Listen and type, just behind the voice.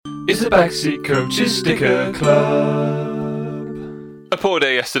It's the Backseat Coaches Sticker Club. A poor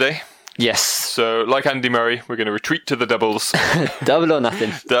day yesterday. Yes. So, like Andy Murray, we're going to retreat to the doubles. Double or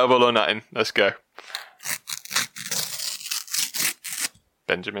nothing. Double or nothing. Let's go.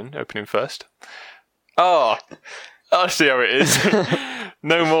 Benjamin, opening first. Oh, I see how it is.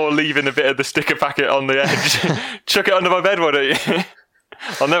 No more leaving a bit of the sticker packet on the edge. Chuck it under my bed, why don't you?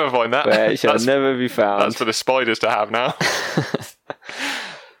 I'll never find that. Where it shall never be found. That's for the spiders to have now.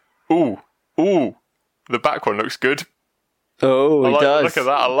 Ooh. The back one looks good. Oh, it does. Look at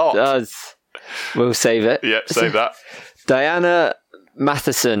that a lot. It does. We'll save it. Yeah, save that. Diana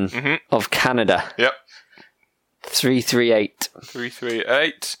Matheson of Canada. Yep. 338.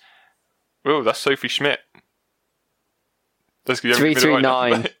 338. Oh, that's Sophie Schmidt. That's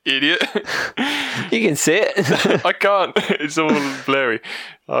 339. Idiot. You can see it. I can't. It's all blurry.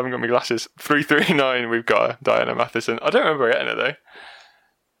 I haven't got my glasses. 339, we've got Diana Matheson. I don't remember getting her, though.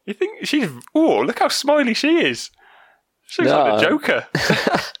 You think she's... Oh, look how smiley she is. She looks like the Joker.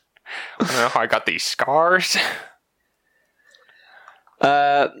 I got these scars.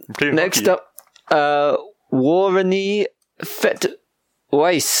 Next up, Warreny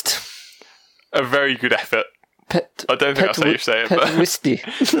Fett-Weist. A very good effort. I don't think that's how you say it. Pet Wisty.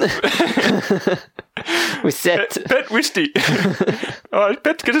 We set. Pet Wisty. Oh,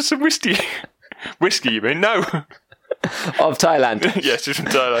 Pet, get us some whiskey. Whiskey, you mean? No. Of Thailand. Yes, she's from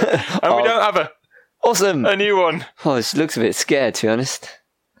Thailand. And we don't have her. Awesome. A new one. Oh, she looks a bit scared, to be honest.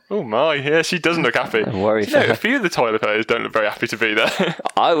 Oh my, yeah, she doesn't look happy. I'm worried for her. A few of the Tyler players don't look very happy to be there.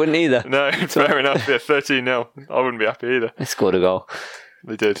 I wouldn't either. No, fair enough. Yeah, 13-0. I wouldn't be happy either. They scored a goal.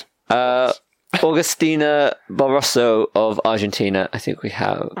 They did. Augustina Barroso of Argentina. I think we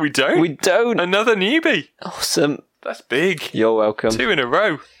have. We don't? We don't. Another newbie. Awesome. That's big. You're welcome. 2 in a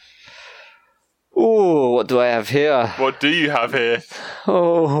row. Oh, what do I have here? What do you have here?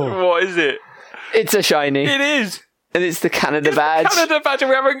 Oh. What is it? It's a shiny. It is. And it's the Canada badge. Canada badge, and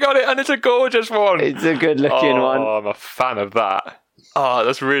we haven't got it, and it's a gorgeous one. It's a good looking one. Oh, I'm a fan of that. Oh,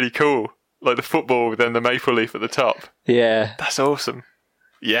 that's really cool. Like the football with then the maple leaf at the top. Yeah. That's awesome.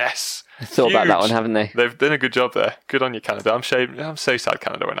 Yes. I thought about that one, haven't they? They've done a good job there. Good on you, Canada. I'm so sad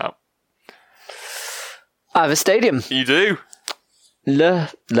Canada went out. I have a stadium. You do. Le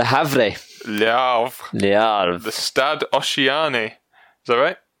Havre. Le Havre. The Stade Oceane. Is that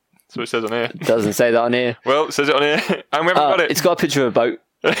right? That's what it says on here. It doesn't say that on here. Well, it says it on here. And we haven't got it. It's got a picture of a boat.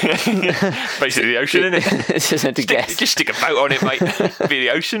 Basically the ocean, isn't it? It's just meant to guess. Just stick a boat on it, mate. Be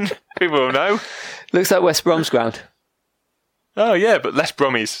the ocean. People will know. Looks like West Brom's ground. Oh, yeah, but less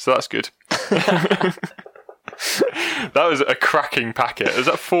Brummies, so that's good. That was a cracking packet. Was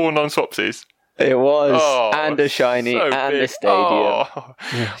that 4 non-swapsies? It was. And a shiny so and big. a stadium. Oh,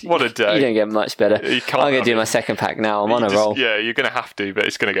 what a day. You don't get much better. You can't I'm going to do my second pack now. I'm on a roll. Yeah, you're going to have to, but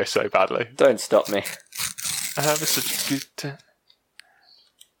it's going to go so badly. Don't stop me. This is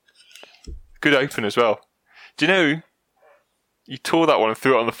good open as well. Do you know... You tore that one and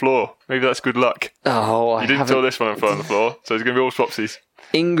threw it on the floor. Maybe that's good luck. Oh, You didn't tore this one and throw it on the floor, so it's going to be all swapsies.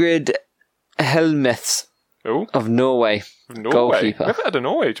 Ingrid Helmets of Norway. Goalkeeper. We haven't had a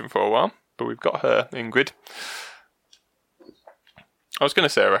Norwegian for a while, but we've got her, Ingrid. I was going to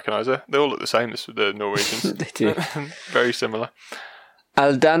say I recognise her. They all look the same, the Norwegians. They do. Very similar.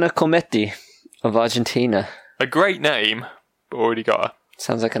 Aldana Cometti of Argentina. A great name, but already got her.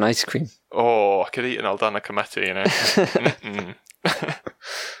 Sounds like an ice cream. Oh, I could eat an Aldana Cometti, you know.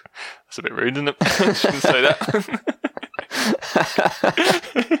 That's a bit rude, isn't it? Shouldn't say that.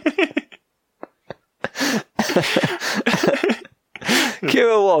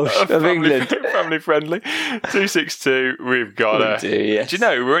 Kira Walsh of England. Family friendly. 262, we've got her. Yes. Do you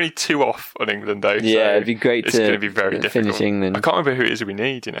know, we're only 2 off on England, though. Yeah, so it'd be great it's going to be very difficult. Finish England. I can't remember who it is we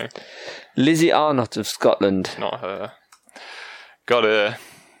need, you know. Lizzie Arnott of Scotland. Not her. Got her.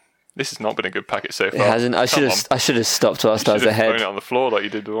 This has not been a good packet so far. It hasn't. I should have stopped whilst I was ahead. Thrown it on the floor like you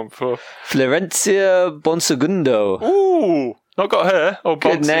did the one before. Florencia Bonsegundo. Ooh, not got her. Oh,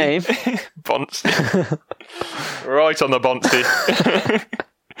 good name. Bonsi. Right on the Bonsi.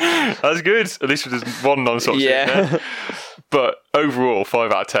 That's good. At least there's one non-swap. Yeah. But overall,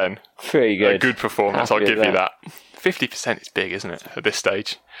 5 out of 10. Pretty good. A good performance. Happy I'll give with you that. 50% is big, isn't it? At this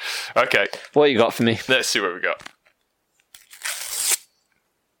stage. Okay. What you got for me? Let's see what we got.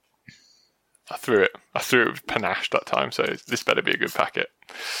 I threw it with panache that time, so this better be a good packet.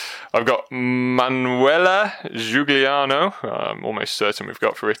 I've got Manuela Giuliano. I'm almost certain we've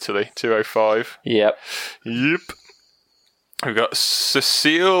got for Italy. 205. Yep. We've got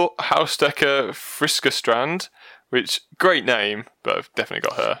Cecile Hausdecker Friskastrand which, great name, but I've definitely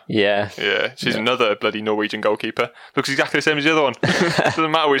got her. Yeah. Yeah, she's another bloody Norwegian goalkeeper. Looks exactly the same as the other one.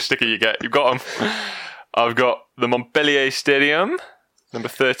 Doesn't matter which sticker you get, you've got them. I've got the Montpellier Stadium, number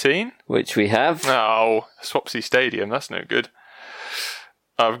 13. Which we have. Oh, Swapsy Stadium, that's no good.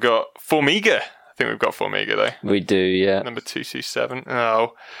 I've got Formiga. I think we've got Formiga, though. We do, yeah. Number 227.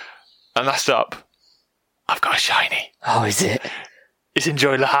 Oh. And last up, I've got a shiny. Oh, is it? It's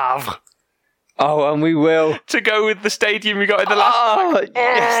Enjoy Le Havre. Oh, and we will. To go with the stadium we got in the last pack.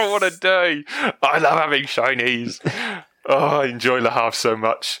 Yes. Oh, what a day. I love having shinies. Oh, I enjoy Le Havre so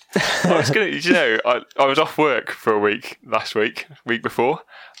much. I was I was off work for a week last week before.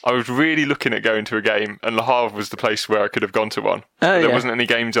 I was really looking at going to a game, and Le Havre was the place where I could have gone to one. There wasn't any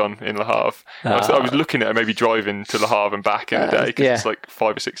games on in Le Havre. I was looking at maybe driving to Le Havre and back in the day, because it's like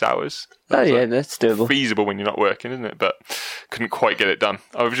 5 or 6 hours. That's doable. Feasible when you're not working, isn't it? But couldn't quite get it done.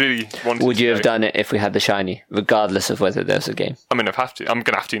 I was really wanting Would to you go. have done it if we had the shiny, regardless of whether there's a game? I mean, I've have to. I'm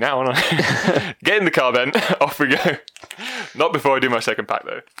going to have to now, aren't I? Get in the car then. Off we go. Not before I do my second pack,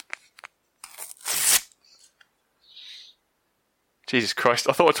 though. Jesus Christ,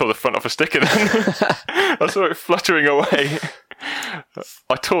 I thought I tore the front off a sticker then. I saw it fluttering away.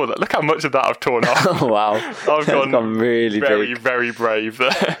 I tore that. Look how much of that I've torn off. Oh, wow. I've gone really very, big. very brave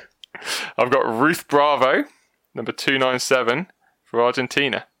there. I've got Ruth Bravo, number 297, for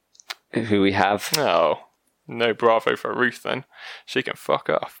Argentina. Who we have. Oh, no Bravo for Ruth then. She can fuck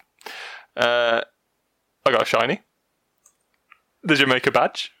off. I got a shiny. The Jamaica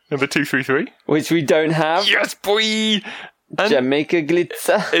badge, number 233. Which we don't have. Yes, boy! And Jamaica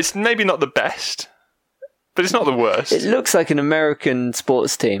Glitzer. it's maybe not the best, but it's not the worst. It looks like an American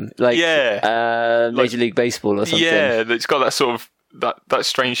sports team. Like Major League Baseball or something. Yeah, it's got that sort of that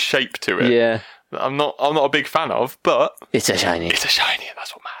strange shape to it. Yeah. that I'm not a big fan of, but It's a shiny. it's a shiny, and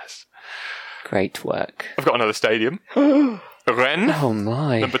that's what matters. Great work. I've got another stadium. Rennes, Oh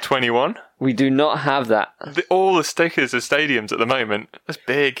my. number 21. We do not have that. All the stickers of stadiums at the moment. That's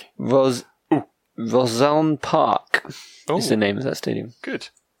big. Rosanne Park Oh, is the name of that stadium. good.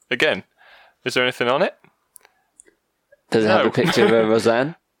 Again, is there anything on it? Does it have No. a picture of a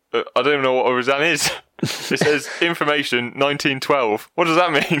Roseanne? I don't even know what a Roseanne is. It says information 1912. What does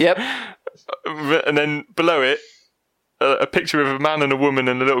that mean? Yep. And then below it, a picture of a man and a woman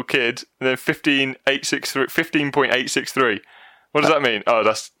and a little kid, and then 15.863. What does that mean? Oh,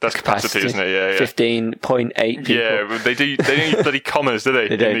 that's capacity, isn't it? Yeah. 15.8 people. Yeah, but they don't use bloody commas, do they?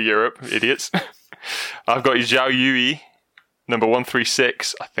 They don't. In Europe, idiots. I've got Zhao Yui, number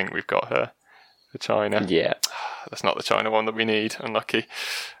 136. I think we've got her for China. Yeah. That's not the China one that we need. Unlucky.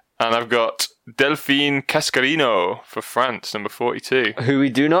 And I've got Delphine Cascarino for France, number 42. Who we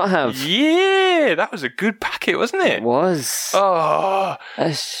do not have. Yeah, that was a good packet, wasn't it? It was Oh,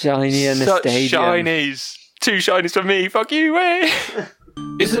 a shiny and a such stadium. shinies. 2 shinies for me. Fuck you, eh?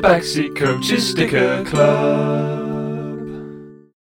 It's the Backseat Coaches Sticker Club.